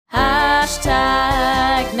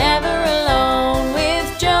Hashtag never alone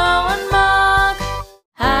with Joe and Mark.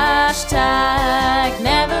 Hashtag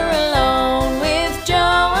never alone with Joe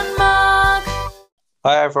and Mark.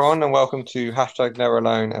 Hi everyone and welcome to Hashtag Never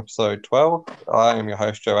Alone episode 12. I am your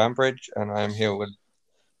host Joe Ambridge and I am here with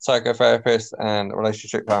psychotherapist and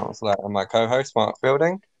relationship counselor and my co-host Mark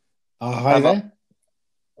Fielding. Hi there.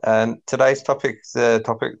 And today's topic is a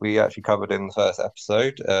topic we actually covered in the first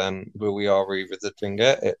episode, but we are revisiting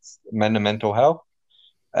it. It's men and mental health.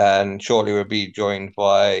 And shortly we'll be joined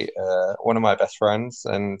by one of my best friends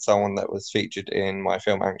and someone that was featured in my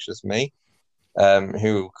film Anxious Me,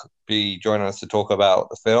 who will be joining us to talk about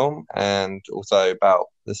the film and also about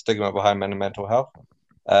the stigma behind men and mental health.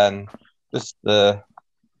 And just a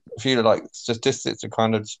few statistics to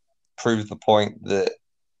kind of prove the point that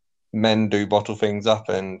men do bottle things up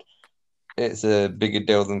and it's a bigger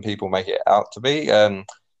deal than people make it out to be.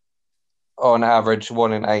 On average,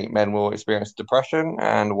 1 in 8 men will experience depression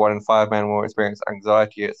and 1 in 5 men will experience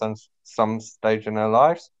anxiety at some stage in their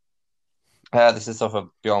lives. This is off of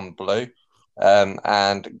Beyond Blue.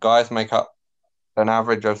 And guys make up an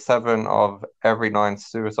average of 7 of every 9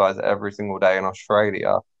 suicides every single day in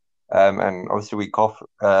Australia. And obviously we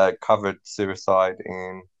covered suicide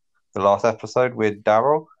in the last episode with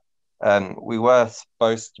Daryl. We were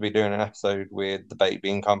supposed to be doing an episode with the Baked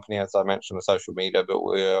Bean Company, as I mentioned on social media, but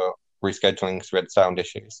we're rescheduling because we had sound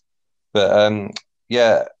issues. But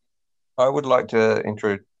yeah, I would like to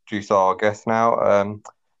introduce our guest now.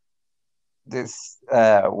 This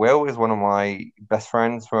Will is one of my best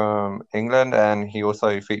friends from England, and he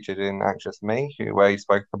also featured in Anxious Me, where he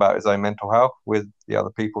spoke about his own mental health with the other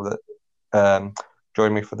people that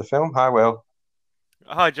joined me for the film. Hi, Will.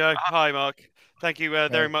 Hi, Joe. Hi, Mark. Thank you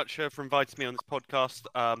very much for inviting me on this podcast.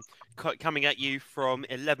 Coming at you from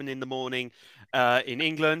 11 in the morning in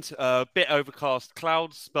England. A bit overcast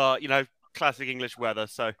clouds, but, classic English weather,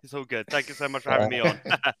 so it's all good. Thank you so much for having me on.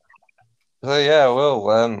 So, yeah, Will,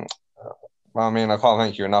 I mean, I can't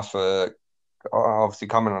thank you enough for obviously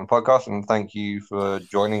coming on the podcast, and thank you for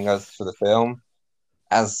joining us for the film.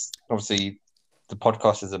 As obviously the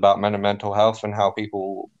podcast is about men and mental health and how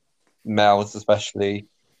people, males especially,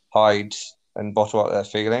 hide and bottle up their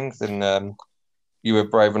feelings. And you were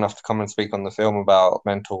brave enough to come and speak on the film about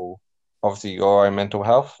obviously your own mental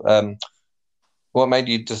health. What made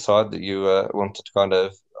you decide that you wanted to kind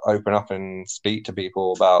of open up and speak to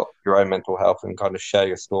people about your own mental health and kind of share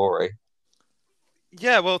your story?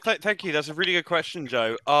 Yeah, well, thank you. That's a really good question,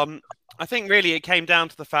 Joe. I think really it came down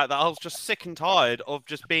to the fact that I was just sick and tired of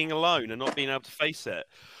just being alone and not being able to face it.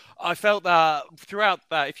 I felt that throughout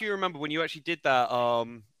that, if you remember when you actually did that,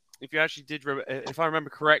 if I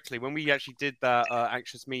remember correctly, when we actually did that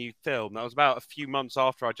Anxious Me film, that was about a few months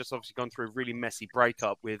after I'd just obviously gone through a really messy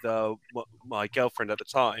breakup with my girlfriend at the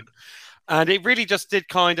time. And it really just did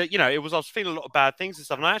kind of, I was feeling a lot of bad things and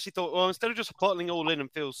stuff. And I actually thought, well, instead of just bottling it all in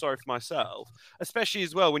and feel sorry for myself, especially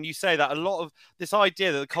as well, when you say that a lot of this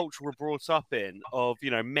idea that the culture we're brought up in of,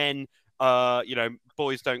 men,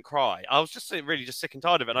 boys don't cry. I was just really just sick and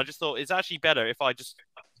tired of it. And I just thought it's actually better if I just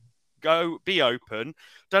go, be open,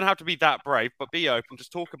 don't have to be that brave, but be open,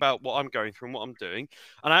 just talk about what I'm going through and what I'm doing.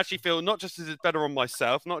 And I actually feel not just is it better on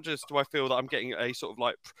myself, not just do I feel that I'm getting a sort of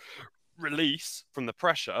like release from the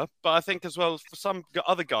pressure, but I think as well for some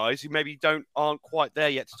other guys who maybe aren't quite there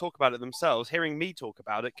yet to talk about it themselves, hearing me talk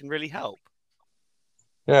about it can really help.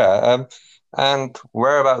 Yeah. And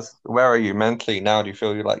where are you mentally now? Do you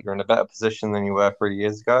feel like you're in a better position than you were 3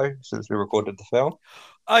 years ago since we recorded the film?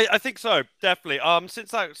 I think so, definitely.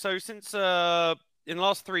 Since in the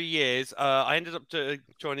last 3 years, I ended up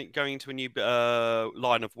going into a new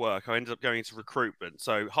line of work. I ended up going into recruitment,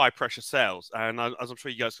 so high pressure sales. And as I'm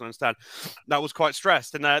sure you guys can understand, that was quite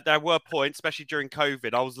stressed. And there were points, especially during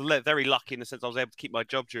COVID. I was very lucky in the sense I was able to keep my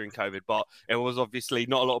job during COVID, but it was obviously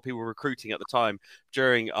not a lot of people recruiting at the time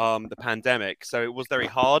during the pandemic. So it was very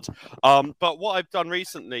hard. But what I've done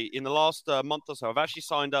recently in the last month or so, I've actually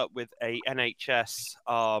signed up with a NHS.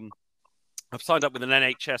 I've signed up with an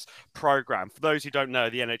NHS program. For those who don't know,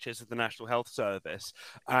 the NHS is the National Health Service,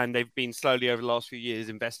 and they've been slowly over the last few years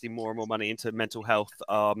investing more and more money into mental health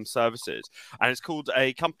services. And it's called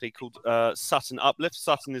a company called Sutton Uplift.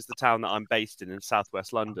 Sutton is the town that I'm based in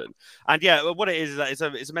southwest London. And yeah, what it is that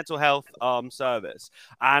it's a mental health service.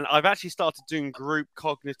 And I've actually started doing group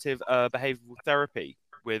cognitive behavioral therapy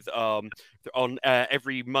with on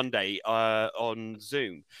every Monday on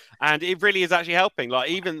Zoom, and it really is actually helping.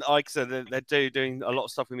 Like even like so they're doing a lot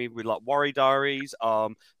of stuff with me with like worry diaries. They're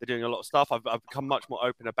doing a lot of stuff. I've become much more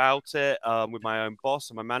open about it with my own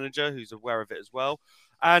boss and my manager, who's aware of it as well.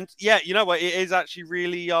 And yeah, you know what, it is actually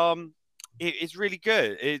really it's really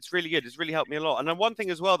good. It's really good. It's really helped me a lot. And then one thing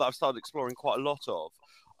as well that I've started exploring quite a lot of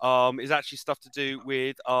is actually stuff to do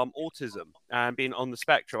with autism and being on the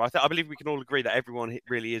spectrum. I believe we can all agree that everyone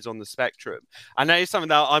really is on the spectrum, and that is something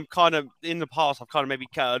that I'm kind of in the past. I've kind of maybe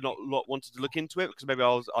not wanted to look into it because maybe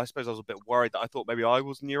I suppose I was a bit worried that I thought maybe I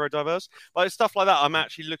was neurodiverse. But it's stuff like that I'm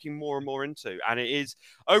actually looking more and more into, and it is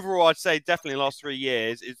overall I'd say definitely in the last 3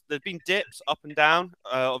 years. There's been dips up and down,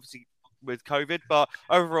 obviously with COVID, but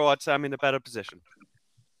overall I'd say I'm in a better position.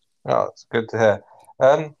 Oh, it's good to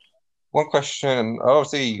hear. One question.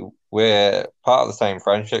 Obviously, we're part of the same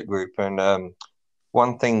friendship group, and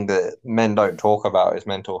one thing that men don't talk about is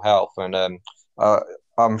mental health. And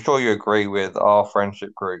I'm sure you agree with our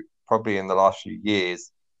friendship group, probably in the last few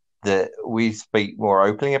years, that we speak more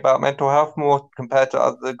openly about mental health more compared to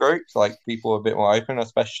other groups. Like people are a bit more open,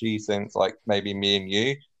 especially since like maybe me and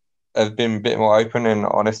you have been a bit more open and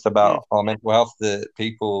honest about our mental health. That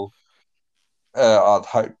people, I'd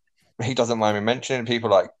hope he doesn't mind me mentioning people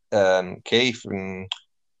like Keith and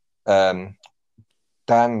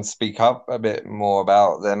Dan speak up a bit more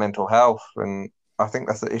about their mental health, and I think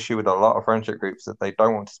that's the issue with a lot of friendship groups, that they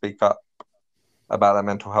don't want to speak up about their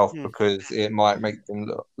mental health because it might make them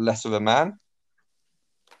look less of a man.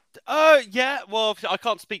 Yeah. Well, I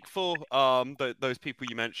can't speak for those people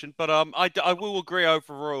you mentioned, but I will agree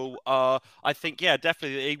overall. I think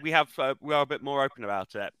definitely we are a bit more open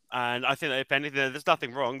about it, and I think that if anything, there's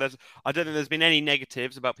nothing wrong. I don't think there's been any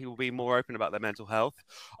negatives about people being more open about their mental health,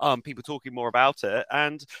 people talking more about it,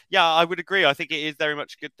 and yeah, I would agree. I think it is very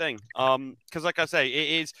much a good thing. Because like I say,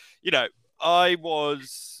 it is, I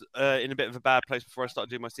was in a bit of a bad place before I started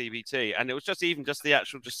doing my CBT, and it was just the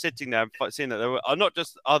actual just sitting there and seeing that there were not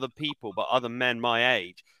just other people but other men my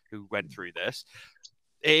age who went through this.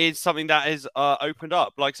 It is something that is opened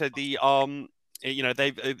up. Like I said, they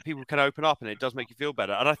people can open up, and it does make you feel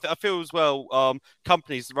better. And I feel as well,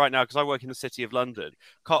 companies right now, because I work in the City of London,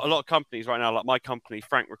 a lot of companies right now, like my company,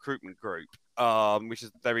 Frank Recruitment Group, which is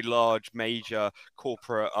a very large, major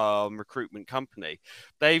corporate recruitment company.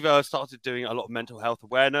 They've started doing a lot of mental health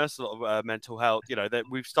awareness, a lot of mental health. That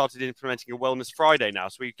we've started implementing a Wellness Friday now,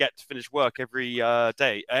 so we get to finish work every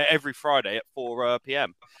day, every Friday at 4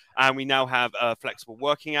 p.m. And we now have flexible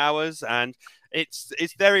working hours, and it's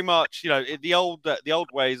very much the old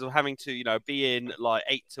ways of having to be in like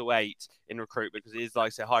 8 to 8 in recruitment, because it is, like I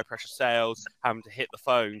say, high pressure sales, having to hit the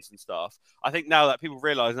phones and stuff. I think now that people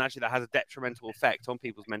realize, and actually that has a detrimental effect on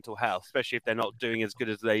people's mental health, especially if they're not doing as good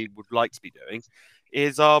as they would like to be doing,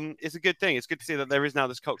 is it's a good thing. It's good to see that there is now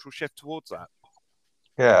this cultural shift towards that.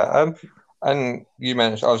 Yeah. And you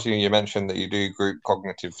mentioned that you do group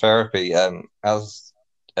cognitive therapy. As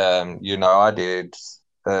I did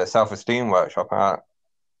the self-esteem workshop.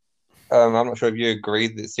 I'm not sure if you agree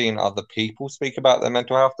that seeing other people speak about their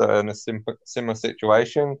mental health that are in a similar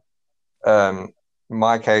situation. In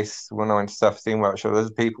my case, when I went to self-esteem workshop,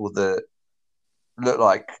 there's people that look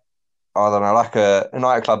like, I don't know, like a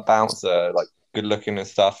nightclub bouncer, like good looking and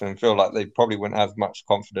stuff, and feel like they probably wouldn't have much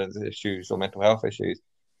confidence issues or mental health issues.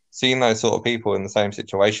 Seeing those sort of people in the same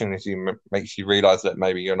situation as you makes you realize that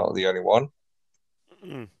maybe you're not the only one.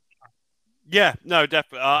 Yeah, no,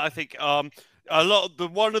 definitely. I think one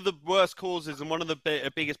of the worst causes and one of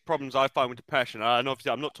the biggest problems I find with depression, and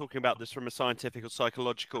obviously I'm not talking about this from a scientific or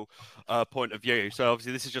psychological point of view. So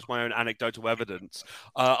obviously this is just my own anecdotal evidence.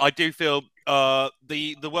 I do feel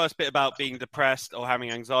the worst bit about being depressed or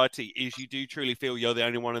having anxiety is you do truly feel you're the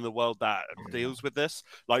only one in the world that deals with this.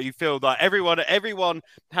 Like you feel that everyone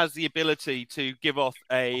has the ability to give off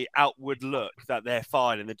a outward look that they're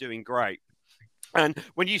fine and they're doing great. And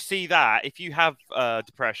when you see that, if you have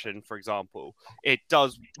depression, for example, it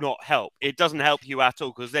does not help. It doesn't help you at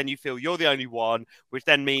all, because then you feel you're the only one, which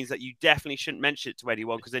then means that you definitely shouldn't mention it to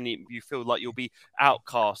anyone, because then you feel like you'll be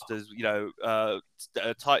outcast as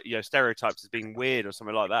stereotypes as being weird or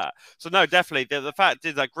something like that. So no, definitely the fact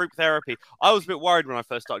is that group therapy. I was a bit worried when I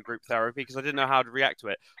first started group therapy because I didn't know how to react to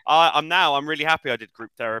it. I'm really happy I did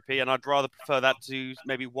group therapy, and I'd rather prefer that to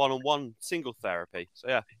maybe one-on-one single therapy. So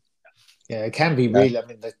yeah. Yeah, it can be really. I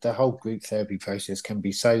mean, the whole group therapy process can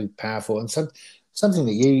be so powerful, and something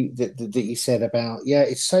that you said about,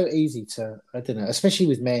 it's so easy to, I don't know, especially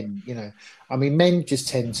with men. I mean, men just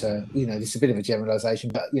tend to, this is a bit of a generalization,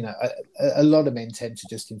 but a lot of men tend to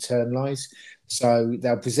just internalize. So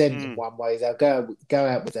they'll present in one way. They'll go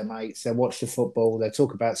out with their mates. They'll watch the football. They'll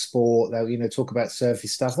talk about sport. They'll talk about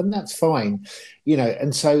surface stuff, and that's fine.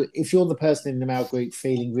 And so if you're the person in the male group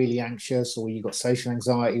feeling really anxious, or you've got social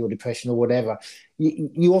anxiety or depression or whatever,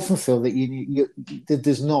 you often feel that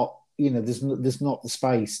there's not the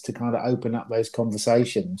space to kind of open up those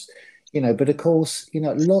conversations. But of course,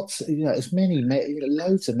 lots, as many men,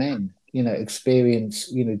 loads of men, experience,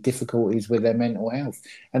 difficulties with their mental health.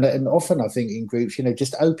 And often I think in groups,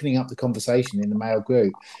 just opening up the conversation in the male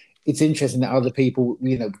group, it's interesting that other people,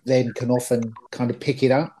 then can often kind of pick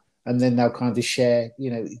it up, and then they'll kind of share,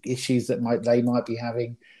 issues that they might be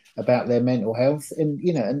having about their mental health.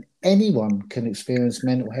 And anyone can experience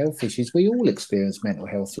mental health issues. We all experience mental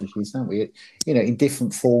health issues, don't we? In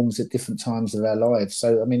different forms at different times of our lives.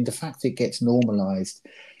 So, I mean, the fact it gets normalized,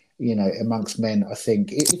 amongst men, I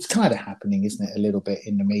think it's kind of happening, isn't it, a little bit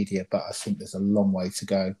in the media, but I think there's a long way to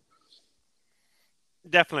go.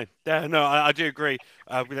 Definitely. Yeah, no, I do agree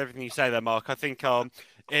with everything you say there, Mark. I think it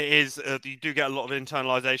is, you do get a lot of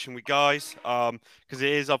internalization with guys, because it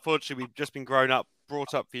is, unfortunately, we've just been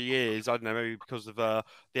brought up for years. I don't know, maybe because of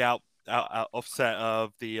the offset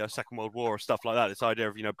of the Second World War or stuff like that. This idea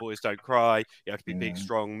of, boys don't cry, you have to be big,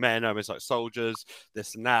 strong men, almost like soldiers,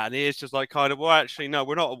 this and that. And it is just like kind of, well, actually, no,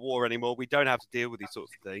 we're not at war anymore. We don't have to deal with these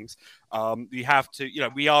sorts of things. We have to,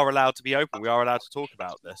 we are allowed to be open. We are allowed to talk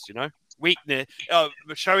about this, weakness,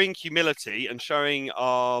 showing humility and showing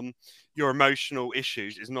your emotional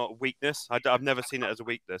issues is not weakness. I've never seen it as a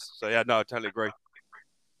weakness. So yeah, no, I totally agree.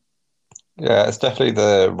 Yeah, it's definitely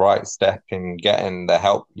the right step in getting the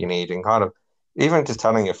help you need, and kind of even just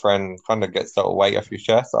telling a friend kind of gets that weight off your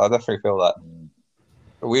chest. I definitely feel that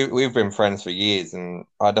we've been friends for years, and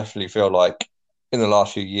I definitely feel like in the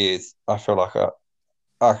last few years, I feel like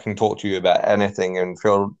I can talk to you about anything and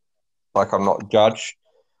feel like I'm not judged.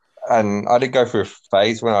 And I did go through a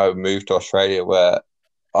phase when I moved to Australia where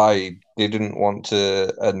I didn't want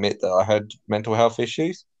to admit that I had mental health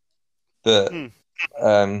issues, but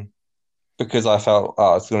because I felt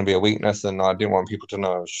it's going to be a weakness, and I didn't want people to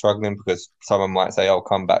know I was struggling, because someone might say, "Oh,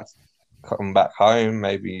 come back home.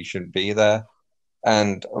 Maybe you shouldn't be there."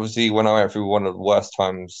 And obviously, when I went through one of the worst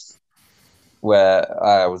times where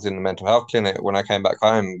I was in the mental health clinic, when I came back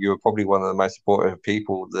home, you were probably one of the most supportive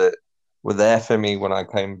people that were there for me when I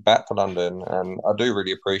came back to London, and I do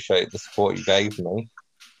really appreciate the support you gave me.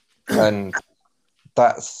 And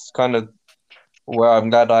that's kind of where I'm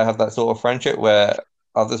glad I have that sort of friendship, where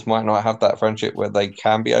others might not have that friendship where they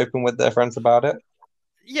can be open with their friends about it.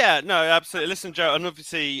 Yeah, no, absolutely. Listen, Joe, and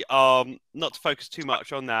obviously, not to focus too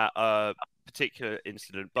much on that particular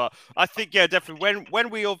incident, but I think, yeah, definitely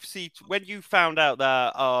when you found out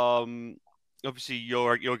that obviously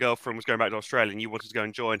your girlfriend was going back to Australia and you wanted to go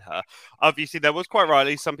and join her, obviously there was quite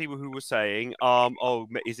rightly some people who were saying, oh,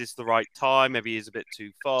 is this the right time? Maybe he's a bit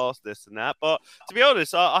too fast, this and that. But to be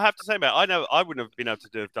honest, I have to say, mate, I know I wouldn't have been able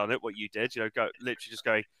to have done it what you did. Literally just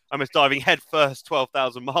going almost diving head first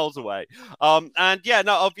 12,000 miles away. And yeah,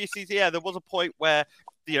 no, obviously, yeah, there was a point where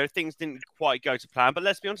things didn't quite go to plan. But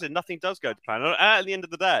let's be honest, nothing does go to plan. And at the end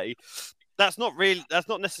of the day, that's not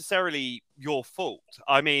necessarily your fault.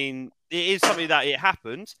 I mean, it is something that it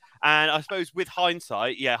happened, and I suppose with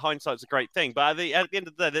hindsight, yeah, hindsight's a great thing. But at the end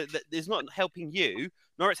of the day, it's not helping you,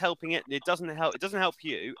 nor it's helping it. It doesn't help. It doesn't help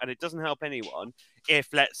you, and it doesn't help anyone. If,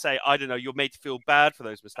 let's say, I don't know, you're made to feel bad for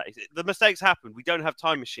those mistakes. The mistakes happen. We don't have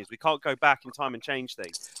time machines. We can't go back in time and change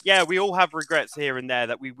things. Yeah, we all have regrets here and there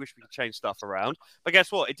that we wish we could change stuff around. But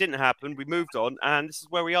guess what? It didn't happen. We moved on, and this is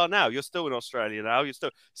where we are now. You're still in Australia now.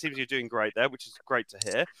 Seems you're doing great there, which is great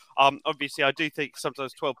to hear. Obviously, I do think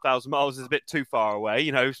sometimes 12,000 miles is a bit too far away,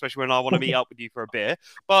 especially when I want to meet up with you for a beer.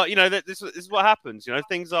 But, this is what happens.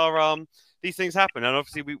 These things happen, and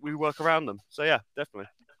obviously we work around them. So, yeah, definitely.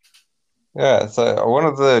 Yeah, so one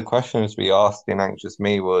of the questions we asked in Anxious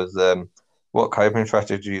Me was what coping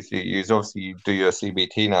strategies do you use? Obviously, you do your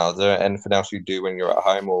CBT now. Is there anything else you do when you're at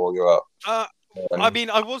home or you're at? I mean,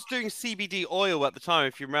 I was doing CBD oil at the time,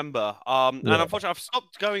 if you remember. And unfortunately, I've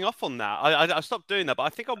stopped going off on that. I stopped doing that, but I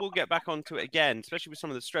think I will get back onto it again, especially with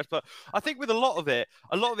some of the stress. But I think with a lot of it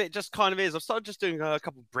just kind of is. I've started just doing a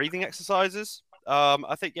couple of breathing exercises.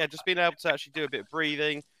 I think, yeah, just being able to actually do a bit of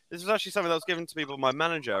breathing. This was actually something that was given to me by my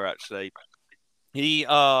manager, actually. He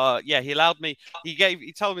allowed me.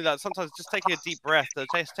 He told me that sometimes just taking a deep breath,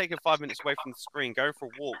 just taking 5 minutes away from the screen, going for a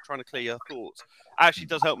walk, trying to clear your thoughts, actually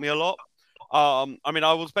does help me a lot. I mean,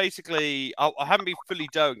 I was basically, I haven't been fully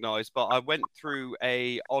diagnosed, but I went through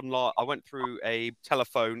a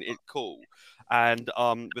telephone call, and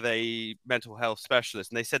with a mental health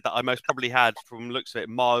specialist, and they said that I most probably had, from the looks of it,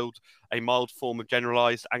 a mild form of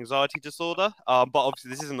generalized anxiety disorder. But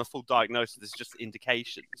obviously, this isn't a full diagnosis; this is just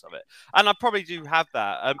indications of it, and I probably do have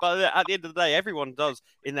that. But at the end of the day, everyone does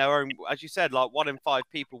in their own, as you said, like 1 in 5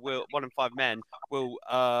 men will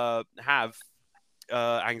have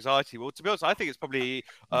anxiety. Well, to be honest, I think it's probably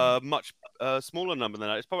much smaller number than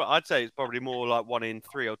that. I'd say it's probably more like 1 in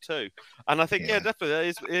 3 or 2. And I think definitely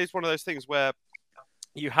it is one of those things where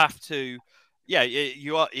you have to. Yeah, it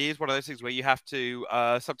is one of those things where you have to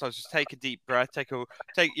sometimes just take a deep breath,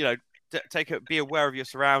 be aware of your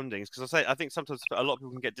surroundings, because I think sometimes a lot of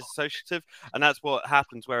people can get dissociative, and that's what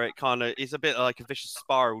happens where it kind of is a bit like a vicious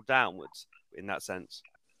spiral downwards in that sense.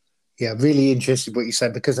 Yeah, really interested what you say,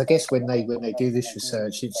 because I guess when they do this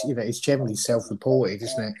research, it's it's generally self-reported,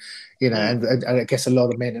 isn't it? And I guess a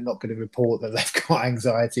lot of men are not going to report that they've got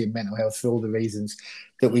anxiety and mental health for all the reasons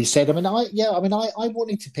that we said. I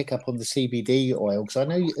wanted to pick up on the CBD oil, because I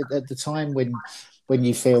know at the time when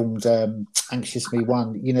you filmed Anxious Me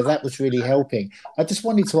One, that was really helping. I just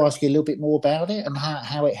wanted to ask you a little bit more about it and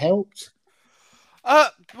how it helped.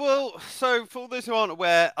 Well, so for those who aren't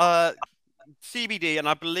aware, CBD, and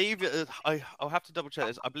I believe I'll have to double check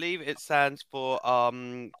this. I believe it stands for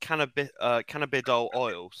cannabidiol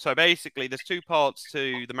oil. So basically, there's 2 parts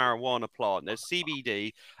to the marijuana plant. There's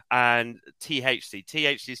CBD and THC.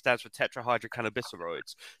 THC stands for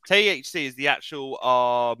tetrahydrocannabinoids. THC is the actual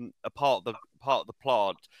a part of the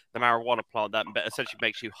plant, the marijuana plant, that essentially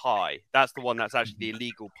makes you high. That's the one that's actually the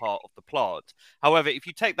illegal part of the plant. However, if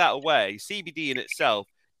you take that away, CBD in itself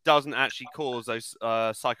doesn't actually cause those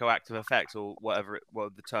psychoactive effects, or whatever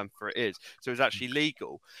the term for it is. So it's actually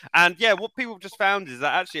legal. And yeah, what people have just found is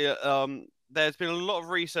that actually there's been a lot of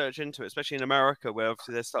research into it, especially in America, where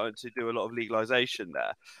obviously they're starting to do a lot of legalization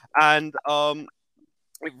there. And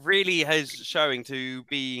it really is showing to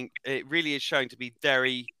be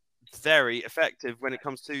very, very effective when it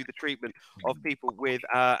comes to the treatment of people with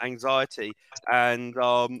anxiety and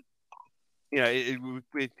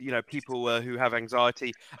with people who have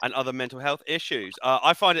anxiety and other mental health issues.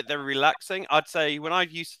 I find it very relaxing. I'd say when I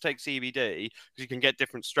used to take CBD, because you can get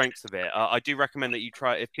different strengths of it, I do recommend that you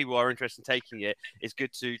try, if people are interested in taking it, it's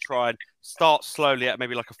good to try and start slowly at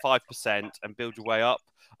maybe like a 5% and build your way up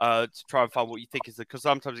to try and find what you think is, because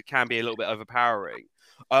sometimes it can be a little bit overpowering.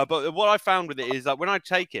 But what I found with it is that when I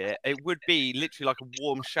take it, it would be literally like a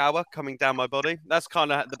warm shower coming down my body. That's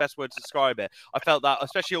kind of the best word to describe it. I felt that,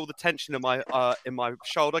 especially all the tension in my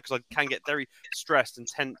shoulder, because I can get very stressed and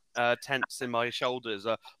tense in my shoulders.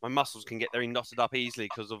 My muscles can get very knotted up easily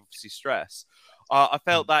because of obviously stress. I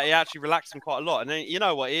felt that it actually relaxed me quite a lot. And then, you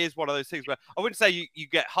know what, it is one of those things where I wouldn't say you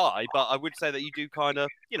get high, but I would say that you do kind of,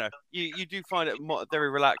 you do find it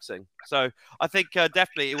very relaxing. So I think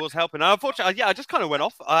definitely it was helping. And unfortunately, I just kind of went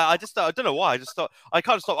off. I don't know why. I just thought I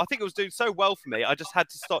kind of stopped. I think it was doing so well for me. I just had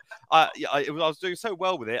to stop. I was doing so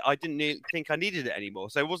well with it. I didn't think I needed it anymore.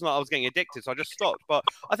 So it wasn't like I was getting addicted. So I just stopped. But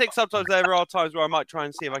I think sometimes there are times where I might try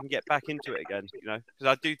and see if I can get back into it again. Because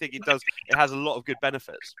I do think it does. It has a lot of good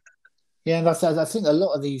benefits. Yeah, and I think a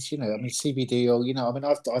lot of these, CBD oil,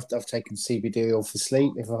 I've taken CBD oil for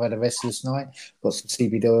sleep if I've had a restless night. Got some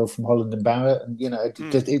CBD oil from Holland and Barrett, and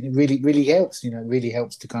it really, really helps. It really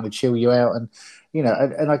helps to kind of chill you out, and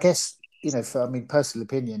and I guess personal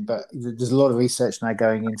opinion, but there's a lot of research now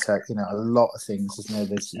going into a lot of things.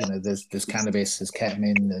 There's cannabis, there's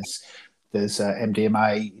ketamine, there's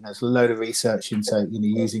MDMA. There's a load of research into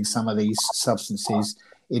using some of these substances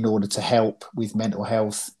in order to help with mental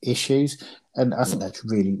health issues. And I think that's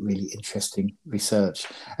really, really interesting research.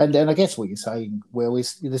 And then I guess what you're saying, Will,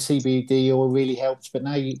 is the CBD oil really helps, but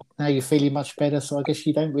now you're feeling much better. So I guess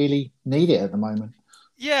you don't really need it at the moment.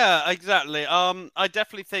 Yeah, exactly. I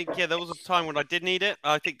definitely think, there was a time when I did need it.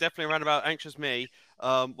 I think definitely around about Anxious Me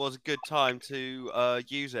was a good time to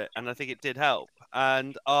use it, and I think it did help.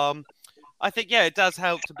 And I think, it does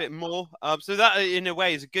help a bit more. So that, in a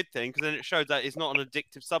way, is a good thing, because then it shows that it's not an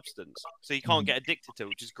addictive substance. So you can't get addicted to it,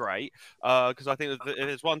 which is great. Because I think if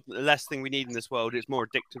there's one less thing we need in this world, it's more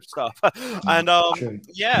addictive stuff. And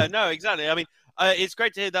no, exactly. I mean, it's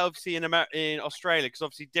great to hear that obviously in Australia, because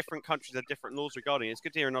obviously different countries have different laws regarding it. It's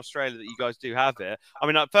good to hear in Australia that you guys do have it. I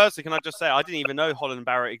mean, firstly, can I just say I didn't even know Holland and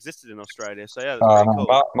Barrett existed in Australia. So yeah, that's pretty cool.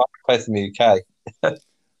 Mark plays in the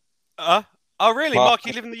UK. Oh, really? Mark,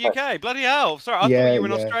 you live in the UK? Bloody hell. Sorry, I thought you were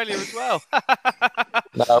in Australia as well.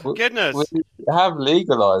 No, Goodness. We have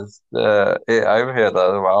legalised it over here,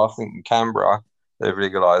 though. Well, I think in Canberra, they've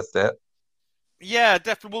legalised it. Yeah,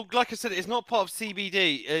 definitely. Well, like I said, it's not part of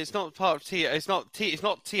CBD. It's not part of It's not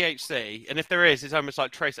THC. And if there is, it's almost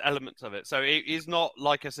like trace elements of it. So it is not,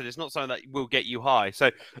 like I said, it's not something that will get you high.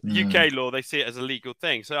 So UK law, they see it as a legal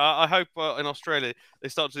thing. So I hope in Australia they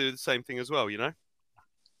start to do the same thing as well.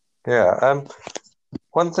 Yeah.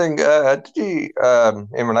 One thing, did you,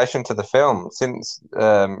 in relation to the film, since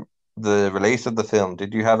the release of the film,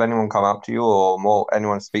 did you have anyone come up to you or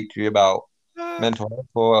anyone speak to you about mental health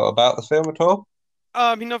or about the film at all?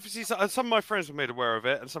 I mean, obviously, some of my friends were made aware of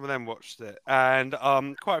it, and some of them watched it, and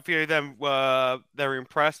quite a few of them were very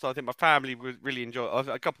impressed. I think my family was really enjoyed.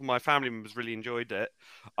 A couple of my family members really enjoyed it,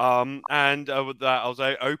 and with that, I was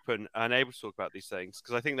open and able to talk about these things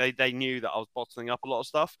because I think they knew that I was bottling up a lot of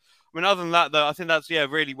stuff. I mean, other than that, though, I think that's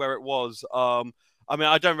really where it was. I mean,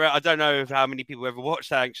 I don't know if how many people ever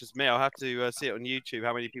watched Anxious Me. I'll have to see it on YouTube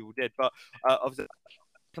how many people did, but obviously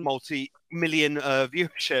multi-million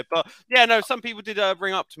viewership. But yeah, no, some people did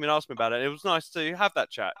bring up to me and ask me about it. It was nice to have that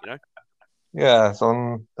chat, you know. Yeah, it's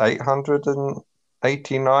on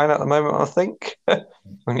 889 at the moment, I think, on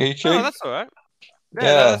Oh, YouTube. that's all right. Yeah, no,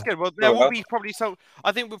 Yeah. that's good. Well, there will be probably some.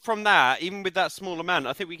 I think from that, even with that small amount,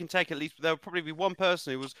 I think we can take at least. There will probably be one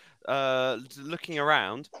person who was looking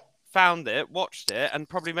around, found it, watched it, and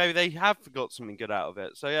probably maybe they have got something good out of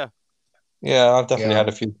it. So yeah. Yeah, I've definitely Yeah. had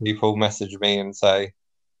a few people message me and say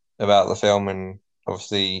about the film, and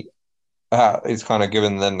obviously it's kind of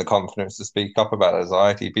given them the confidence to speak up about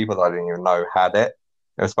anxiety. People that I didn't even know had it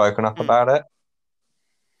have spoken up Mm. about it.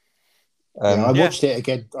 Yeah, I Yeah. watched it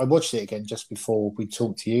again. I watched it again just before we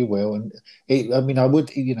talked to you, Will. And I mean, I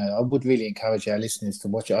would, I would really encourage our listeners to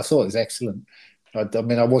watch it. I thought it was excellent. I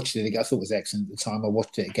mean, I watched it. I thought it was excellent at the time. I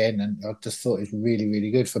watched it again, and I just thought it was really,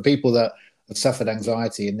 really good for people that have suffered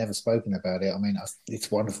anxiety and never spoken about it. I mean,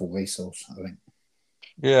 it's a wonderful resource, I think.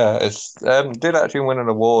 Yeah, it's did actually win an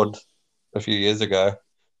award a few years ago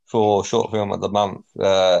for short film of the month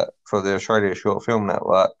for the Australia Short Film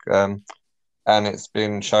Network. And it's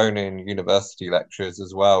been shown in university lectures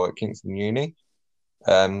as well at Kingston Uni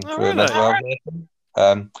Oh, for really? mental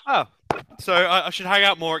health. Oh, so I should hang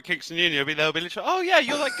out more at Kingston Uni. They'll be literally, oh yeah,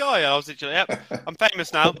 you're that guy. I was literally, yep, I'm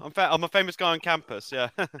famous now. I'm a famous guy on campus. Yeah.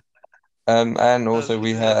 And also Yeah.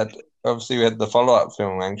 we had the follow-up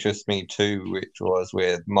film Anxious Me 2, which was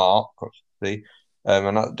with Mark, obviously.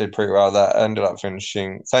 And that did pretty well. That ended up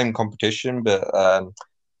finishing same competition, but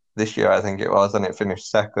this year I think it was, and it finished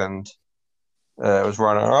second. It was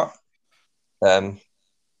runner-up. And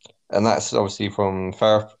that's obviously from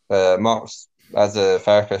Mark's as a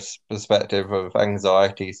therapist perspective of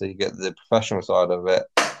anxiety, so you get the professional side of it,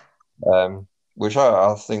 which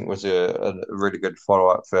I think was a really good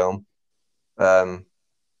follow-up film. And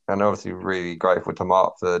obviously really grateful to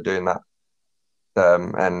Mark for doing that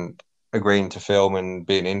and agreeing to film and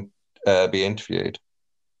be interviewed.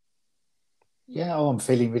 Yeah, I'm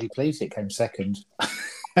feeling really pleased it came second.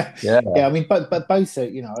 Yeah. Yeah, I mean, but both are,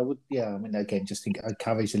 I would, yeah, I mean, again, just think I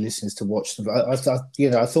encourage the listeners to watch them. I I thought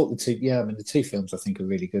the two, yeah, I mean, the two films I think are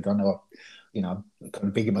really good. I know, I'm kind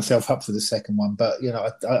of bigging myself up for the second one, but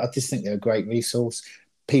I just think they're a great resource.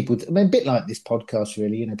 People, I mean, a bit like this podcast,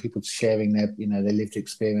 really. People sharing their lived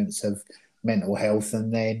experience of mental health,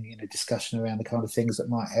 and then discussion around the kind of things that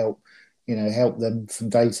might help them from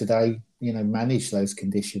day to day, manage those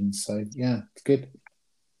conditions. So yeah, it's good.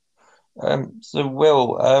 So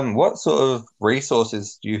Will, what sort of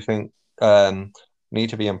resources do you think need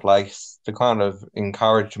to be in place to kind of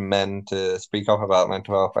encourage men to speak up about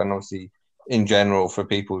mental health and obviously in general for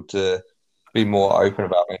people to be more open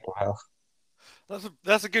about mental health?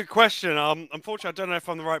 That's a good question. Unfortunately, I don't know if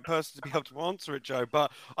I'm the right person to be able to answer it, Joe.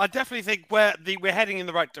 But I definitely think we're heading in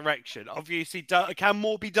the right direction. Obviously, can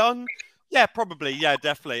more be done? Yeah, probably. Yeah,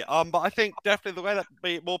 definitely. But I think definitely the way that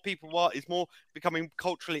more people are is more becoming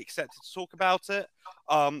culturally accepted to talk about it.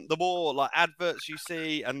 The more like adverts you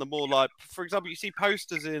see, and the more like, for example, you see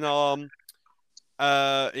posters in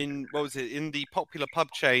what was it in the popular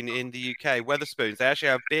pub chain in the UK, Weatherspoons, they actually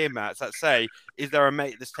have beer mats that say, "Is there a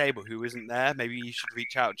mate at this table who isn't there? Maybe you should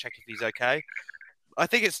reach out and check if he's okay." I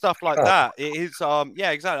think it's stuff like Oh, that. It is,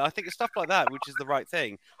 yeah, exactly. I think it's stuff like that which is the right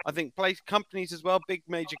thing. I think companies as well, big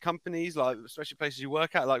major companies, like especially places you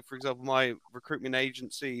work at, like for example, my recruitment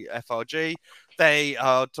agency FRG, they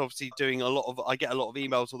are obviously doing a lot of. I get a lot of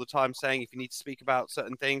emails all the time saying if you need to speak about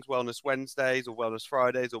certain things, Wellness Wednesdays or Wellness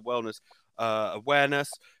Fridays or Wellness awareness,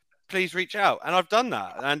 please reach out. And I've done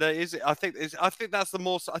that. And I think that's the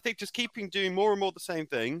more. I think just keeping doing more and more the same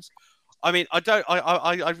things. I mean, I don't.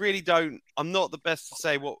 I really don't. I'm not the best to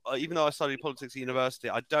say what. Even though I studied politics at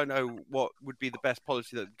university, I don't know what would be the best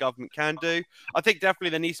policy that the government can do. I think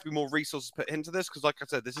definitely there needs to be more resources put into this because, like I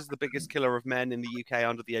said, this is the biggest killer of men in the UK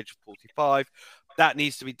under the age of 45. That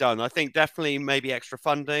needs to be done. I think definitely maybe extra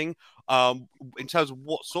funding. In terms of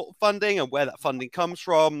what sort of funding and where that funding comes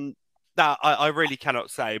from, that I really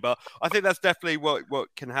cannot say. But I think that's definitely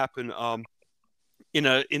what can happen. In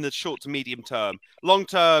the short to medium term. Long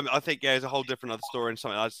term, I think is a whole different other story and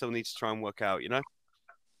something I still need to try and work out.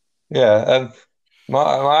 yeah.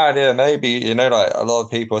 My idea maybe, like a lot of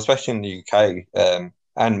people, especially in the UK,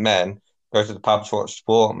 and men go to the pub to watch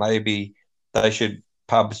sport. Maybe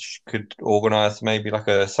pubs could organise maybe like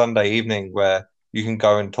a Sunday evening where you can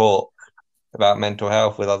go and talk about mental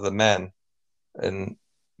health with other men, and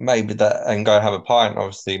maybe that, and go and have a pint.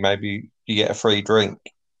 Obviously, maybe you get a free drink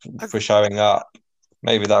for showing up.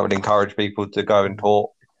 Maybe that would encourage people to go and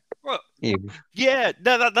talk. Well, Yeah. yeah,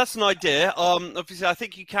 no, that's an idea. Obviously, I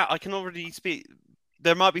think I can already speak.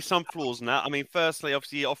 There might be some flaws in that. I mean, firstly,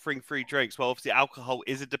 obviously offering free drinks. Well, obviously alcohol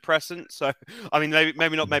is a depressant, so I mean,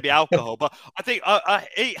 maybe not alcohol, but I think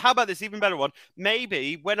how about this even better one?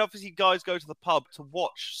 Maybe when obviously guys go to the pub to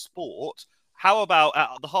watch sport, how about at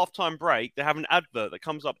the halftime break they have an advert that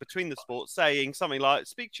comes up between the sports saying something like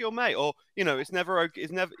 "Speak to your mate," or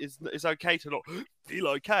it's okay to not feel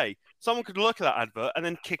okay. Someone could look at that advert and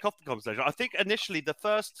then kick off the conversation. I think initially the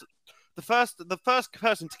first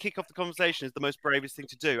person to kick off the conversation is the most bravest thing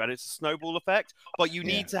to do, and it's a snowball effect. But you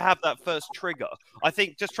need to have that first trigger. I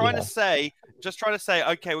think just trying to say,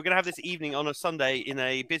 okay, we're gonna have this evening on a Sunday in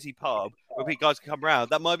a busy pub where guys can come around.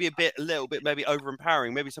 That might be a little bit maybe over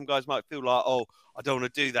empowering. Maybe some guys might feel like, oh, I don't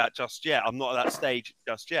want to do that just yet. I'm not at that stage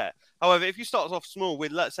just yet. However, if you start off small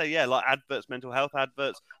with, let's say, like adverts, mental health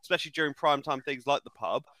adverts, especially during prime time things like the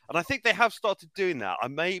pub, and I think they have started doing that. I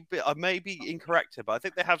may be incorrect here, but I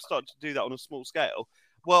think they have started to do that on a small scale.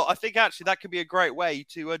 Well, I think actually that could be a great way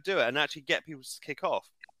to do it and actually get people to kick off.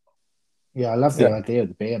 Yeah, I love the idea of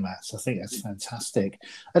the beer mats. I think that's fantastic.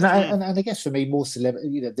 And I guess for me, more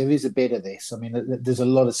celebrity, there is a bit of this. I mean, there's a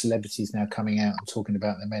lot of celebrities now coming out and talking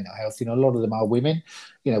about their mental health. A lot of them are women.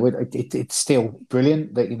 It's still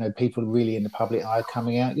brilliant that, people really in the public eye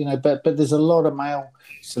coming out, but there's a lot of male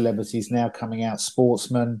celebrities now coming out,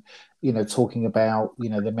 sportsmen, talking about,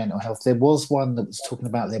 their mental health. There was one that was talking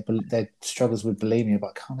about their struggles with bulimia,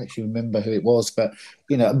 but I can't actually remember who it was. But,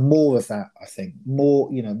 more of that, I think. More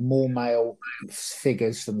male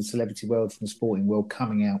figures from the celebrity world, from the sporting world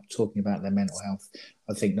coming out, talking about their mental health.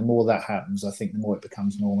 I think the more that happens, I think the more it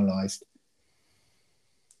becomes normalised.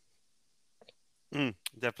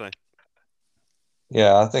 Definitely.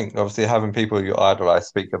 Yeah, I think obviously having people you idolise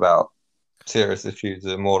speak about serious issues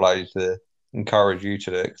are more likely to encourage you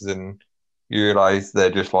to do it, because then you realise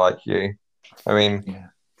they're just like you. I mean,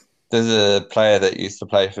 there's a player that used to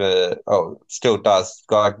play still does,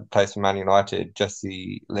 guy who plays for Man United,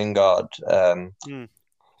 Jesse Lingard. I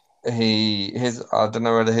don't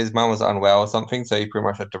know whether his mum was unwell or something, so he pretty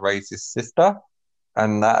much had to raise his sister,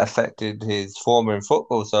 and that affected his form in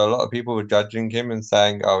football. So a lot of people were judging him and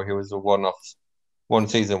saying, oh, he was a one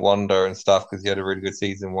season wonder and stuff, because he had a really good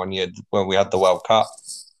season one year when we had the World Cup.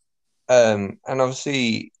 And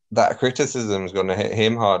obviously that criticism is going to hit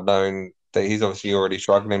him hard, knowing that he's obviously already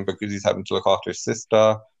struggling because he's having to look after his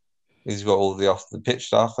sister. He's got all the off the pitch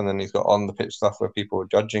stuff, and then he's got on the pitch stuff where people are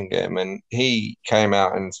judging him. And he came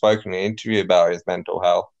out and spoke in an interview about his mental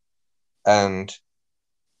health and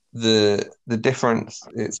the difference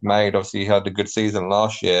it's made. Obviously, he had a good season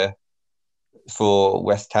last year for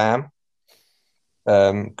West Ham,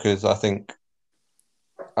 because I think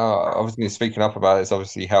obviously speaking up about it's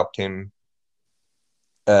obviously helped him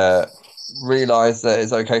realize that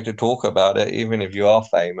it's okay to talk about it, even if you are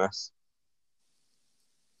famous.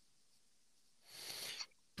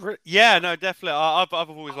 Yeah, no, definitely. I've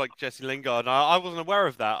always liked Jesse Lingard. I wasn't aware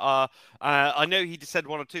of that. I know he just said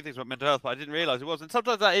one or two things about mental health, but I didn't realize it was. And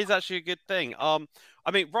sometimes that is actually a good thing. I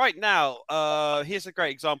mean, right now, here's a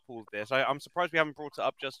great example of this. I'm surprised we haven't brought it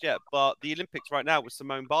up just yet, but the Olympics right now with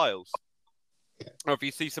Simone Biles. Or if you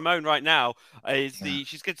see Simone right now,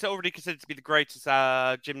 she's already considered to be the greatest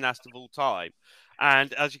gymnast of all time.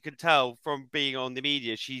 And as you can tell from being on the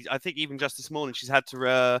media, I think even just this morning, she's had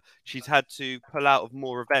to pull out of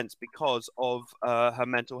more events because of her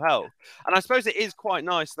mental health. And I suppose it is quite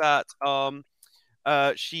nice that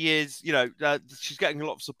she is, she's getting a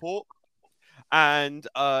lot of support. And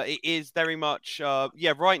it is very much,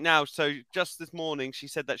 right now. So just this morning, she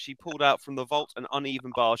said that she pulled out from the vault and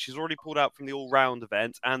uneven bar. She's already pulled out from the all-round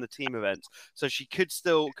event and the team events. So she could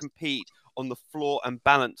still compete on the floor and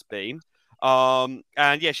balance beam. And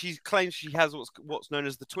yeah, she claims she has what's known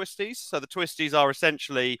as the twisties. So the twisties are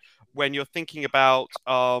essentially when you're thinking about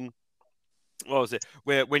what was it?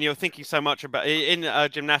 When you're thinking so much about in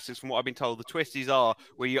gymnastics, from what I've been told, the twisties are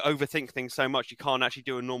where you overthink things so much you can't actually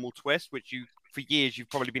do a normal twist, which for years you've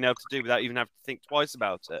probably been able to do without even having to think twice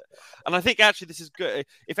about it. And I think actually this is good.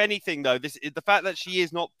 If anything, though, the fact that she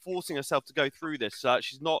is not forcing herself to go through this,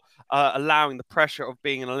 she's not allowing the pressure of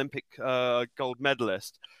being an Olympic gold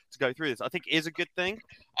medalist to go through this, I think is a good thing.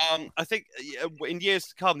 I think in years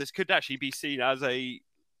to come, this could actually be seen as an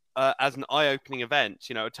eye-opening event,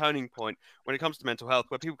 a turning point when it comes to mental health,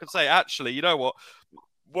 where people could say, actually, you know what,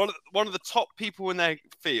 one of the top people in their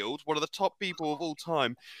field, one of the top people of all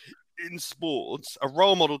time in sports, a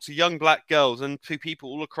role model to young black girls and to people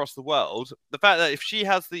all across the world. The fact that if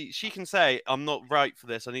she can say, "I'm not right for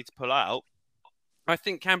this, I need to pull out," I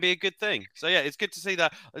think can be a good thing. So yeah, it's good to see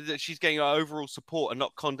that she's getting overall support and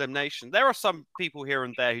not condemnation. There are some people here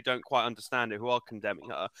and there who don't quite understand it, who are condemning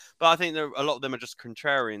her, but I think a lot of them are just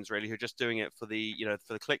contrarians, really, who are just doing it for the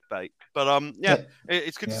for the clickbait. But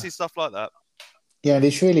it's good to see stuff like that. Yeah, and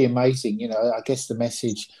it's really amazing. I guess the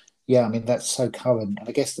message. Yeah, I mean that's so current, and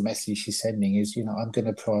I guess the message she's sending is, I'm going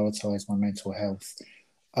to prioritise my mental health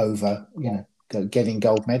over, getting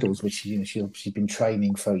gold medals, which she's been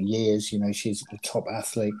training for years. She's a top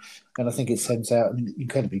athlete, and I think it sends out. I mean,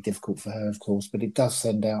 incredibly difficult for her, of course, but it does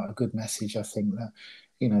send out a good message. I think that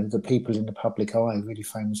the people in the public eye, really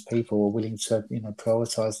famous people, are willing to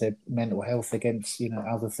prioritise their mental health against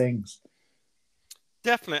other things.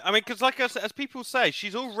 Definitely. I mean, because as people say,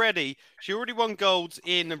 she already won golds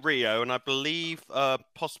in Rio, and I believe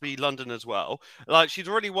possibly London as well. Like she's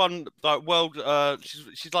already won like world.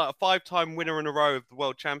 She's like a 5-time winner in a row of the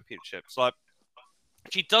world championships. Like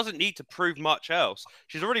she doesn't need to prove much else.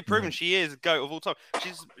 She's already proven she is a GOAT of all time.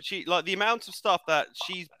 She like the amount of stuff that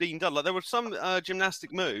she's been done. Like there were some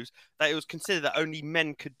gymnastic moves that it was considered that only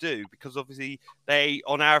men could do because obviously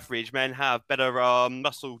on average, men have better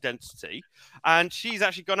muscle density. And she's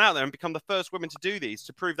actually gone out there and become the first woman to do these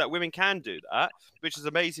to prove that women can do that, which is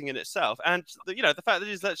amazing in itself. And the fact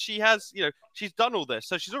is that she has, she's done all this,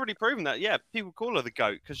 so she's already proven that. Yeah, people call her the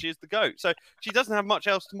GOAT because she is the GOAT. So she doesn't have much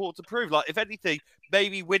else more to prove. Like if anything,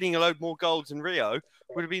 maybe winning a load more golds in Rio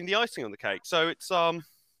would have been the icing on the cake. So it's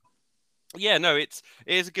it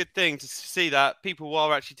is a good thing to see that people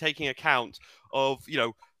are actually taking account of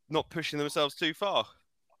not pushing themselves too far.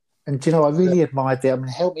 And I really admired that. I mean,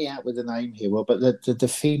 help me out with the name here, Will, but the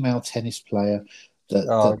female tennis player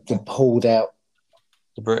that pulled out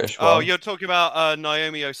the British one. Oh, you're talking about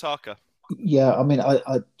Naomi Osaka. Yeah, I mean,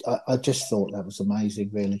 I just thought that was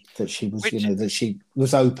amazing, really, that she was, that she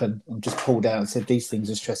was open and just pulled out and said, "These things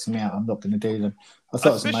are stressing me out. I'm not going to do them." I thought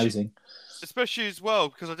it was amazing. Especially as well,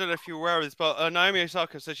 because I don't know if you're aware of this, but Naomi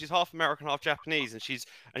Osaka says she's half American, half Japanese,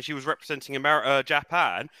 and she was representing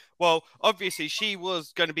Japan. Well, obviously she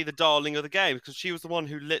was going to be the darling of the game because she was the one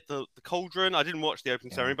who lit the cauldron. I didn't watch the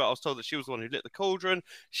opening ceremony, but I was told that she was the one who lit the cauldron.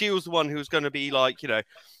 She was the one who was going to be like,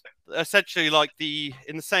 essentially like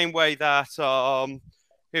in the same way that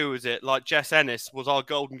who was it? Like Jess Ennis was our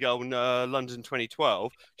golden girl in London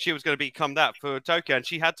 2012. She was going to become that for Tokyo, and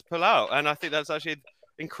she had to pull out. And I think that's actually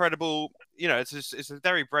incredible. It's a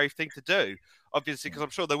very brave thing to do, obviously, because I'm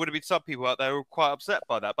sure there would have been some people out there who were quite upset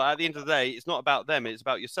by that. But at the end of the day, it's not about them; it's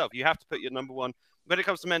about yourself. You have to put your number one when it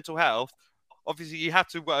comes to mental health. Obviously, you have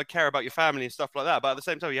to care about your family and stuff like that. But at the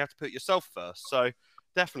same time, you have to put yourself first. So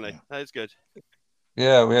definitely, that is good.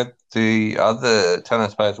 Yeah, we had the other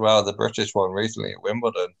tennis player as well, the British one recently at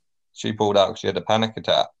Wimbledon. She pulled out because she had a panic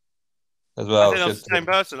attack as well. I think that's the same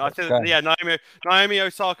person. I think, Naomi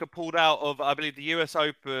Osaka pulled out of, I believe, the US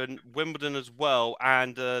Open, Wimbledon as well,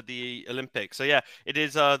 and the Olympics. So, yeah, it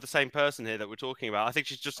is the same person here that we're talking about. I think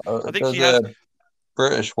she's just, I think she has a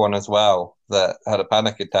British one as well that had a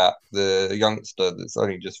panic attack. The youngster that's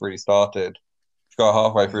only just really started. She got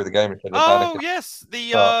halfway through the game. Oh, yes,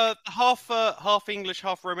 the half English,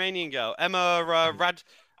 half Romanian girl, Emma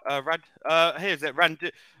here's it,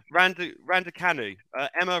 Raducanu.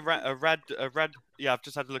 Emma Rad. Yeah, I've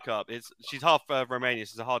just had to look up. She's half Romanian.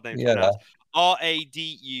 It's a hard name to pronounce.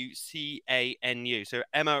 Raducanu. So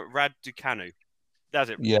Emma Raducanu. That's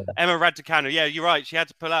it. Yeah. Emma Raducanu. Yeah, you're right. She had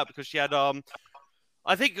to pull out because she had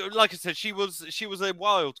I think, like I said, she was a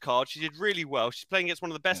wild card. She did really well. She's playing against one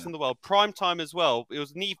of the best in the world. Prime time as well. It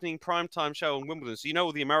was an evening prime time show on Wimbledon, so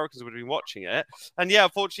all the Americans would have been watching it. And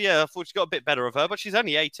unfortunately, she got a bit better of her, but she's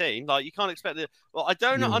only 18. Like you can't expect it. Well, I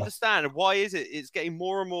don't understand why it's getting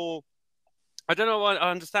more and more. I don't know.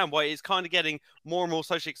 I understand why it's kind of getting more and more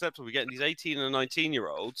socially acceptable. We're getting these 18 and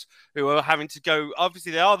 19-year-olds who are having to go.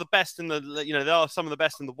 Obviously, they are the best in the. They are some of the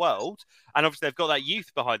best in the world, and obviously they've got that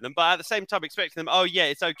youth behind them. But at the same time, expecting them, oh yeah,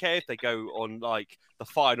 it's okay if they go on like the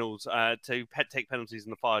finals to take penalties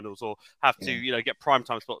in the finals or have to get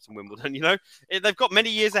primetime slots in Wimbledon. They've got many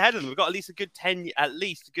years ahead of them. We've got at least a good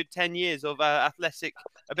 10 years of athletic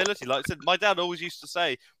ability. Like I said, my dad always used to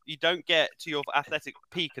say, you don't get to your athletic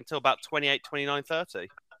peak until about 28, 29, 30.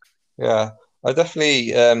 Yeah, I definitely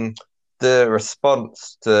the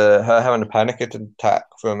response to her having a panic attack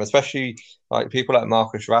from especially like people like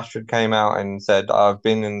Marcus Rashford came out and said, I've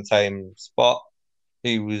been in the same spot.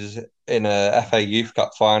 He was in a FA Youth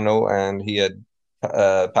Cup final and he had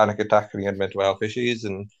a panic attack and he had mental health issues,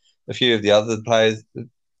 and a few of the other players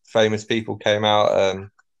famous people came out. I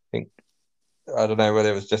think I don't know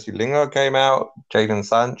whether it was Jesse Lingard came out, Jadon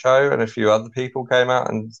Sancho, and a few other people came out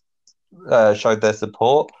and showed their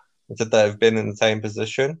support and said they've been in the same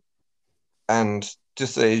position. And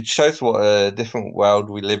just it shows what a different world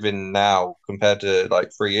we live in now compared to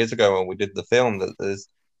like 3 years ago when we did the film. That there's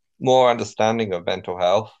more understanding of mental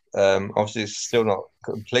health. Obviously, it's still not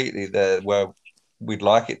completely there where we'd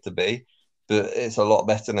like it to be, but it's a lot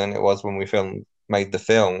better than it was when we made the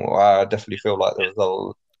film. I definitely feel like there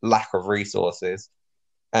was a lack of resources,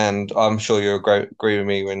 and I'm sure you agree with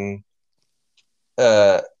me when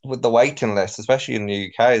with the waiting list, especially in the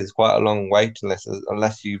UK, there's quite a long waiting list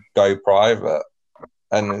unless you go private,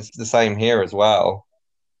 and it's the same here as well.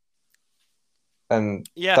 And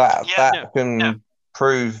that can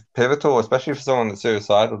prove pivotal, especially for someone that's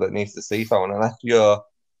suicidal that needs to see someone. Unless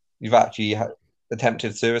you've actually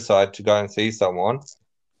attempted suicide to go and see someone,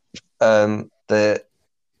 that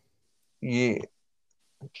you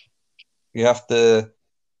have to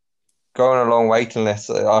go on a long waiting list.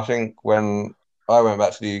 I think when I went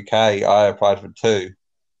back to the UK, I applied for 2,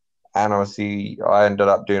 and obviously I ended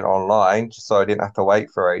up doing it online, just so I didn't have to wait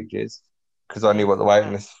for ages, because I knew what the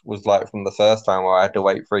waiting list was like from the first time, where I had to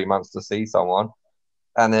wait 3 months to see someone.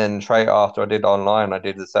 And then straight after I did online, I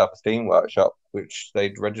did the self-esteem workshop, which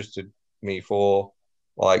they'd registered me for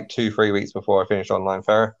like 2-3 weeks before I finished online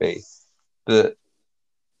therapy. But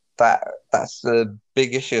that's a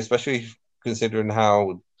big issue, especially considering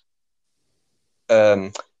how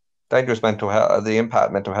dangerous mental health, the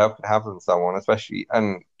impact mental health can have on someone, especially.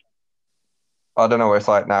 And I don't know what it's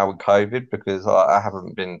like now with COVID, because I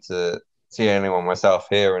haven't been to see anyone myself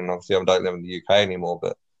here, and obviously I don't live in the UK anymore.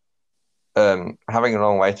 But having a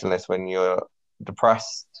long waiting list when you're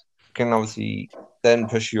depressed can obviously then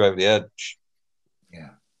push you over the edge.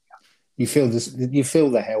 Yeah, you feel this. You feel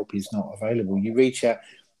the help is not available. You reach out,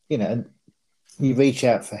 you reach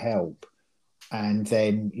out for help, and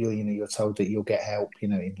then you're told that you'll get help,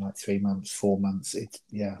 in like 3 months, 4 months. It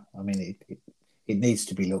needs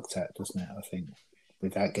to be looked at, doesn't it? I think,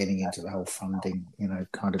 without getting into the whole funding,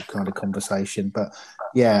 kind of conversation. But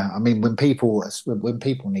yeah, I mean, when people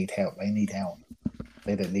need help, they need help.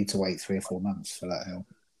 They don't need to wait 3 or 4 months for that help.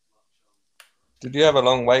 Did you have a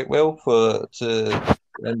long wait, Will, to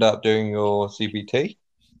end up doing your CBT?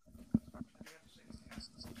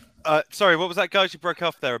 Sorry, what was that, guys? You broke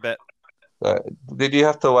off there a bit. Did you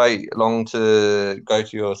have to wait long to go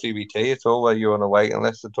to your CBT at all? Were you on a waiting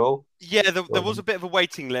list at all? Yeah, there was a bit of a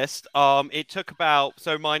waiting list. It took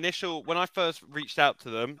when I first reached out to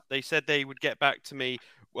them, they said they would get back to me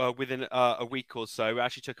within a week or so. It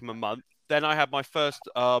actually took them a month. Then I had my first.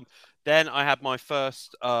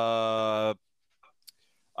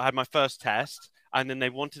 I had my first test, and then they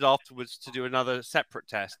wanted afterwards to do another separate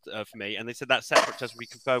test for me, and they said that separate test would be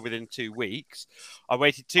confirmed within 2 weeks. I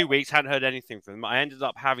waited 2 weeks, hadn't heard anything from them. I ended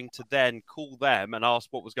up having to then call them and ask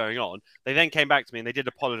what was going on. They then came back to me, and they did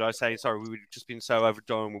apologize, saying, sorry, we've just been so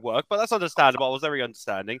overdone with work, but that's understandable. I was very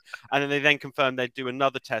understanding. And then they then confirmed they'd do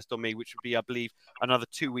another test on me, which would be, I believe, another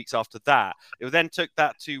 2 weeks after that. It then took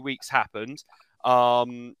that 2 weeks happened.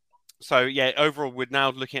 So yeah, overall, we're now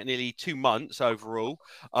looking at nearly 2 months overall.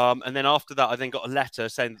 And then after that, I then got a letter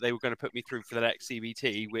saying that they were going to put me through for the next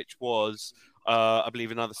CBT, which was, I believe,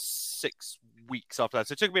 another 6 weeks after that.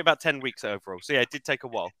 So it took me about 10 weeks overall. So yeah, it did take a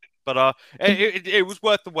while, but it was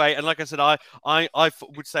worth the wait. And like I said, I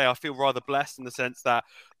would say I feel rather blessed in the sense that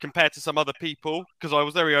compared to some other people, because I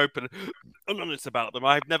was very open and honest about them,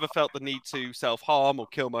 I've never felt the need to self-harm or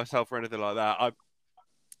kill myself or anything like that.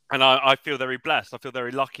 I feel very blessed. I feel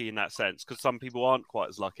very lucky in that sense, because some people aren't quite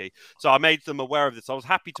as lucky. So I made them aware of this. I was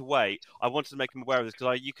happy to wait. I wanted to make them aware of this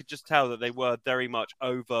because you could just tell that they were very much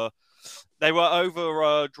overdrawn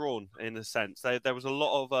in a sense. There was a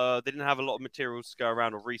lot of they didn't have a lot of materials to go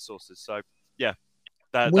around or resources. So yeah,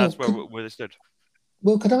 that's where they stood.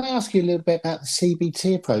 Well, could I ask you a little bit about the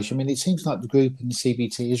CBT approach? I mean, it seems like the group and the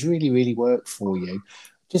CBT has really, really worked for you.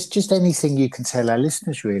 Just anything you can tell our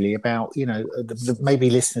listeners really about, maybe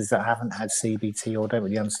listeners that haven't had CBT or don't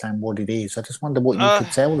really understand what it is. I just wonder what you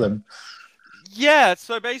could tell them. Yeah,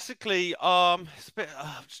 so basically, it's a bit,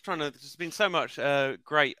 I'm just trying to. There's been so much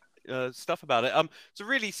great stuff about it. So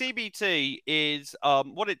really, CBT is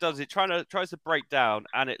what it does. It tries to break down,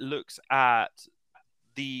 and it looks at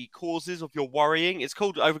the causes of your worrying. It's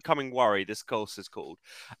called Overcoming Worry, this course is called.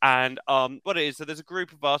 And what it is, so there's a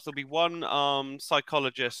group of us. There'll be one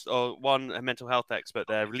psychologist or one mental health expert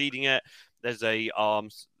there leading it. There's a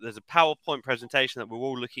PowerPoint presentation that we're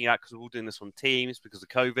all looking at because we're all doing this on Teams because of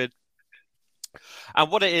COVID.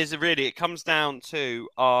 And what it is, really, it comes down to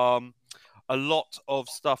a lot of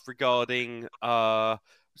stuff regarding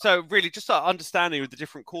So really, just understanding of the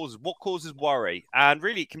different causes, what causes worry, and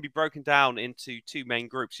really it can be broken down into two main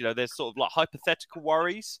groups. There's sort of like hypothetical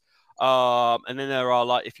worries, and then there are,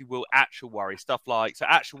 like, if you will, actual worries. Stuff like, so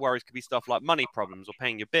actual worries could be stuff like money problems or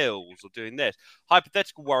paying your bills or doing this.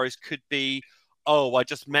 Hypothetical worries could be, oh, I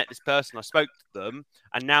just met this person, I spoke to them,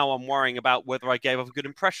 and now I'm worrying about whether I gave off a good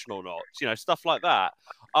impression or not. Stuff like that.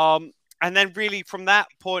 And then really from that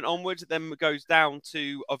point onwards, it then goes down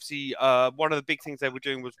to, obviously, one of the big things they were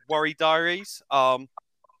doing was worry diaries.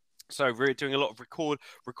 So really doing a lot of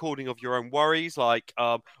recording of your own worries, like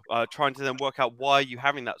trying to then work out why you're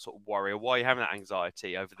having that sort of worry or why you're having that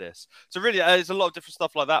anxiety over this. So really, there's a lot of different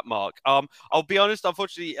stuff like that, Mark. I'll be honest,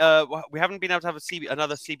 unfortunately, we haven't been able to have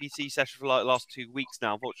another CBC session for like the last 2 weeks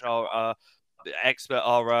now. Unfortunately,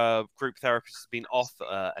 our group therapist has been off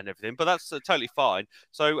and everything, but that's totally fine.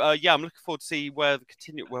 So yeah, I'm looking forward to see where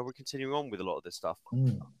we're continuing on with a lot of this stuff.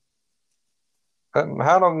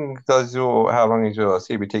 How long is your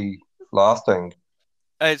CBT lasting?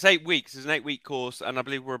 It's 8 weeks. It's an 8-week course, and I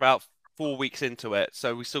believe we're about 4 weeks into it,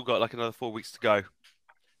 so we still got like another 4 weeks to go.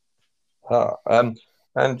 And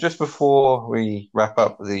just before we wrap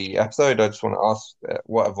up the episode, I just want to ask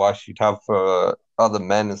what advice you'd have for other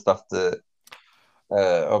men and stuff that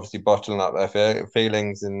obviously bottling up their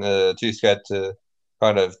feelings and too scared to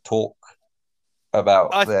kind of talk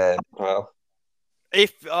about their well.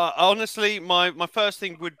 If honestly, my first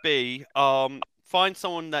thing would be find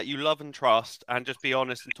someone that you love and trust, and just be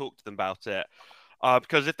honest and talk to them about it.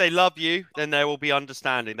 Because if they love you, then they will be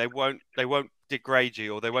understanding. They won't degrade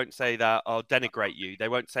you, or they won't say that, or denigrate you. They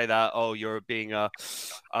won't say that, oh, you're being a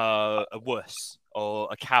wuss or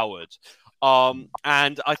a coward.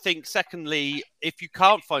 And I think, secondly, if you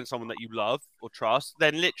can't find someone that you love or trust,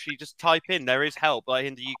 then literally just type in, there is help. Like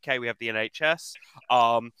in the UK, we have the NHS.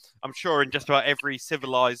 I'm sure in just about every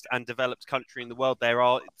civilized and developed country in the world, there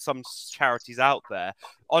are some charities out there.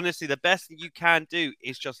 Honestly, the best thing you can do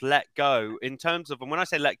is just let go. In terms of, and when I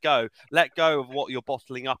say let go of what you're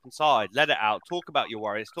bottling up inside. Let it out. Talk about your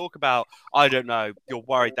worries. Talk about, I don't know, you're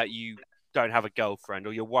worried that you don't have a girlfriend,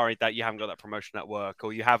 or you're worried that you haven't got that promotion at work,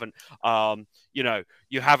 or you haven't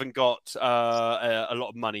you haven't got a lot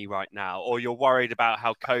of money right now, or you're worried about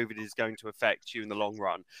how COVID is going to affect you in the long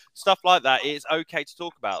run. Stuff like that. It's okay to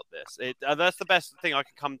talk about this. That's the best thing I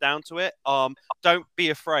can come down to it. Don't be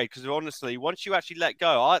afraid, because honestly, once you actually let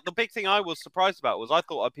go, the big thing I was surprised about was I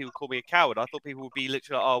thought people call me a coward. I thought people would be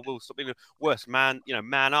literally, oh, well, stop being worse, man.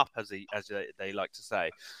 Man up, as they like to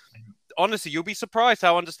say. Honestly, you'll be surprised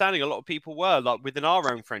how understanding a lot of people were, like within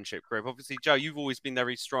our own friendship group. Obviously, Joe, you've always been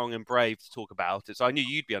very strong and brave to talk about it, so I knew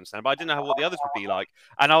you'd be understanding, but I didn't know what the others would be like.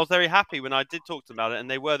 And I was very happy when I did talk to them about it,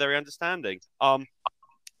 and they were very understanding. And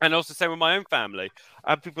also same with my own family.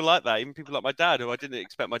 And people like that, even people like my dad, who I didn't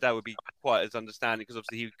expect my dad would be quite as understanding, because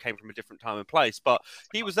obviously he came from a different time and place, but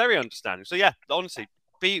he was very understanding. So yeah, honestly,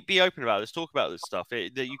 be open about this, talk about this stuff.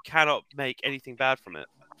 That you cannot make anything bad from it.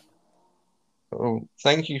 Well,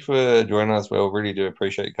 thank you for joining us. We'll really do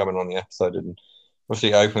appreciate you coming on the episode and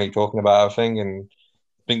obviously openly talking about everything. And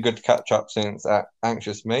it's been good to catch up since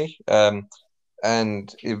Anxious Me.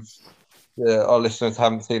 And if our listeners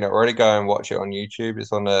haven't seen it already, go and watch it on YouTube.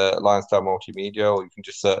 It's on Lionstone Multimedia, or you can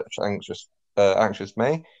just search Anxious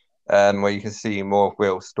Me, where you can see more of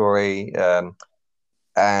Will's story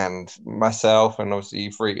and myself, and obviously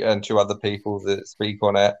two other people that speak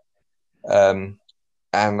on it.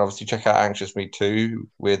 And obviously check out Anxious Me 2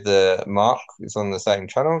 with Mark. It's on the same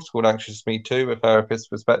channel. It's called Anxious Me 2, a therapist's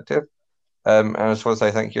perspective. And I just want to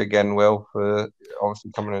say thank you again, Will, for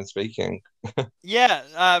obviously coming and speaking. Yeah,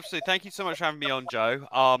 absolutely. Thank you so much for having me on, Joe.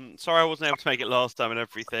 Sorry I wasn't able to make it last time and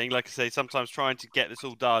everything. Like I say, sometimes trying to get this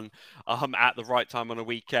all done at the right time on a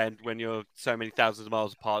weekend when you're so many thousands of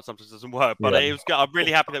miles apart sometimes doesn't work. But it was good. I'm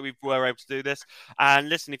really happy that we were able to do this. And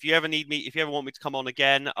listen, if you ever need me, if you ever want me to come on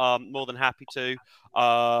again, more than happy to.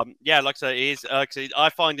 Yeah, like I say, it is. I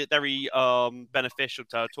find it very beneficial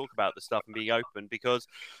to talk about this stuff and be open, because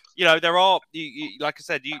there are, like I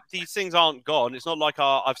said, these things aren't gone. It's not like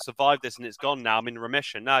I've survived this and it's gone now, I'm in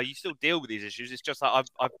remission. No, you still deal with these issues. It's just that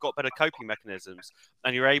I've got better coping mechanisms,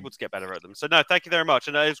 and you're able to get better at them. So no, thank you very much.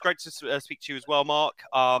 And it was great to speak to you as well, Mark.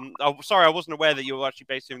 Sorry, I wasn't aware that you were actually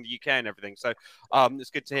based in the UK and everything. So it's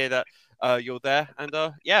good to hear that you're there. And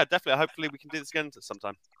yeah, definitely, hopefully we can do this again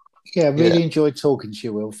sometime. Yeah, really enjoyed talking to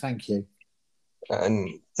you, Will. Thank you.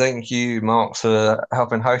 And thank you, Mark, for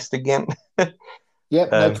helping host again.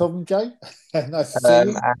 Yep, no problem, Joe. Nice to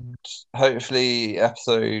see you. And hopefully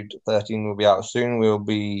episode 13 will be out soon. We'll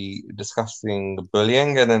be discussing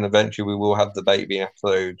bullying, and then eventually we will have the baby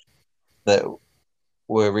episode that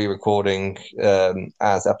we're re-recording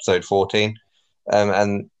as episode 14.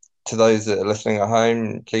 And to those that are listening at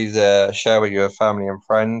home, please share with your family and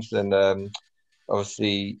friends, and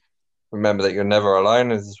obviously remember that you're never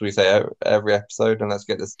alone, as we say every episode, and let's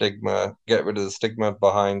get rid of the stigma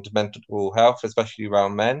behind mental health, especially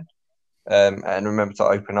around men, and remember to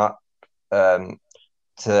open up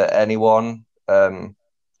to anyone.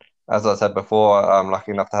 As I said before, I'm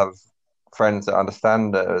lucky enough to have friends that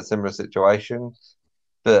understand a similar situation.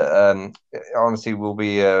 But it honestly will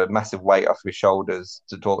be a massive weight off your shoulders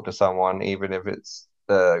to talk to someone, even if it's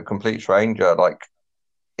a complete stranger. Like,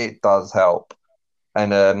 it does help.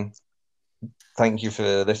 And thank you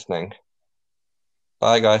for listening.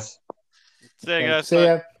 Bye, guys. See you guys. See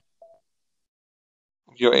ya.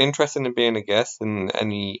 If you're interested in being a guest in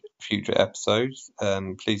any future episodes,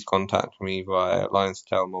 please contact me via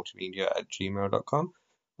lionstellmultimedia@gmail.com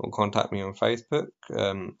or contact me on Facebook.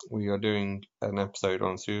 We are doing an episode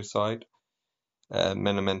on suicide,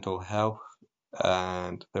 men and mental health,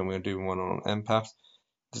 and then we're doing one on empaths.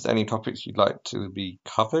 If there's any topics you'd like to be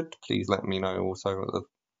covered, please let me know also at the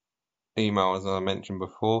email, as I mentioned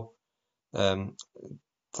before.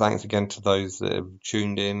 Thanks again to those that have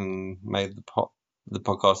tuned in and made the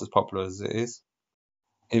podcast as popular as it is.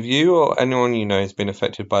 If you or anyone you know has been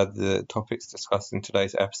affected by the topics discussed in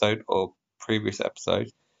today's episode or previous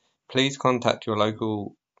episodes, please contact your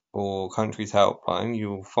local or country's helpline.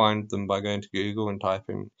 You'll find them by going to Google and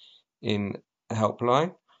typing in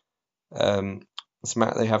helpline.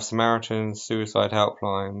 They have Samaritan Suicide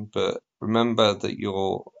Helpline, but remember that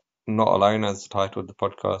you're not alone, as the title of the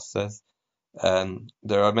podcast says.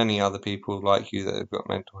 There are many other people like you that have got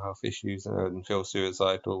mental health issues and feel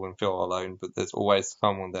suicidal and feel alone, but there's always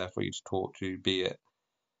someone there for you to talk to, be it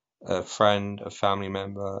a friend, a family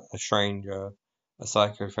member, a stranger, a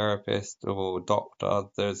psychotherapist, or a doctor.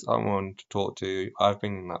 There's someone to talk to. I've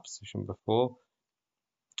been in that position before,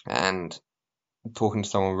 and talking to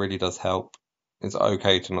someone really does help. It's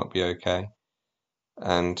okay to not be okay.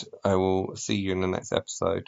 And I will see you in the next episode.